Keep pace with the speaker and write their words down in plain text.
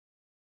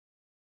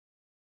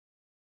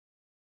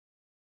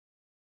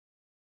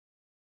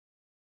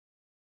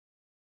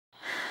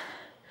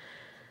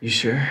You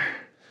sure?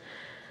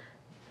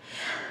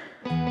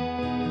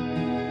 I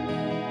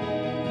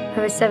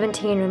was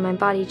 17 when my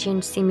body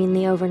changed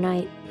seemingly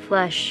overnight.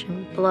 Flesh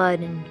and blood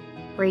and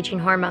raging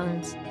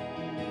hormones.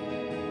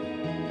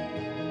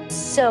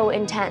 So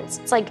intense.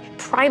 It's like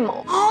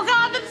primal. Oh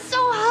God, that's so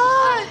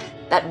hot!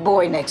 That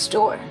boy next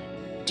door,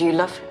 do you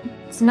love him?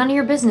 It's none of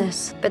your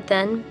business. But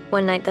then,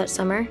 one night that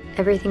summer,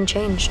 everything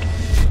changed.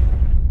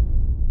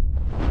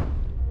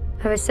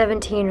 I was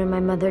 17 when my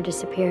mother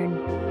disappeared.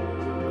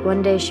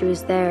 One day she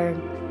was there,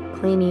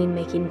 cleaning,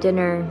 making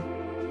dinner,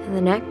 and the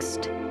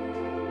next,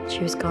 she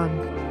was gone.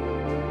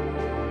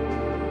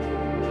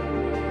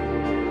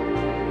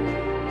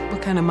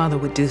 What kind of mother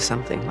would do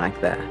something like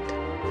that?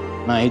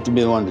 I hate to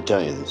be the one to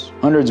tell you this.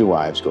 Hundreds of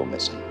wives go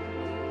missing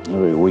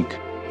every week.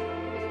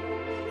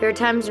 There were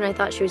times when I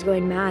thought she was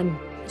going mad.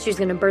 She was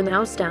gonna burn the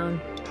house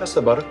down. Pass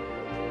the butter.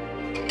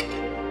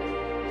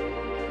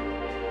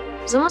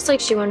 It was almost like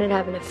she wanted to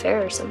have an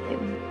affair or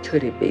something.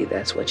 Could it be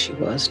that's what she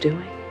was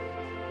doing?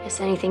 Guess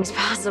anything's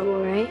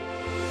possible, right?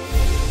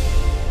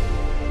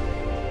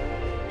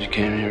 You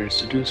came here to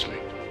seduce me.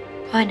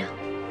 I know.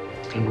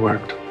 It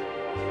worked.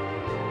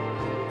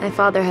 My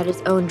father had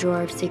his own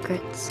drawer of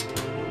secrets.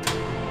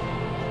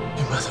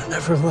 Your mother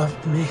never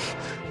loved me.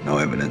 No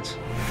evidence.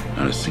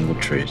 Not a single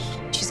trace.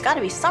 She's gotta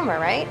be somewhere,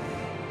 right?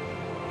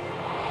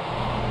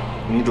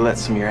 You need to let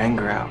some of your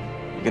anger out.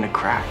 You're gonna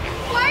crack.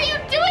 Why are you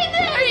doing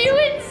this? Are you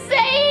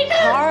insane?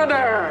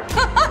 Harder!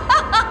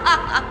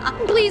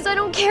 Please, I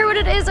don't care what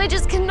it is. I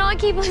just cannot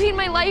keep living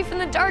my life in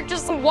the dark,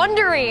 just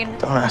wondering.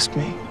 Don't ask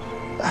me.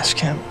 Ask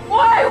him.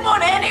 Why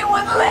won't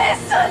anyone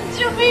listen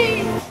to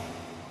me?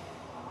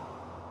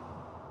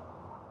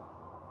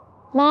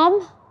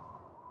 Mom?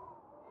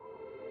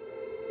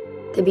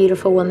 The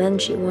beautiful woman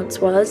she once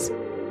was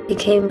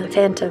became a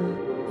phantom,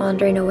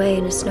 wandering away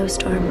in a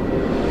snowstorm.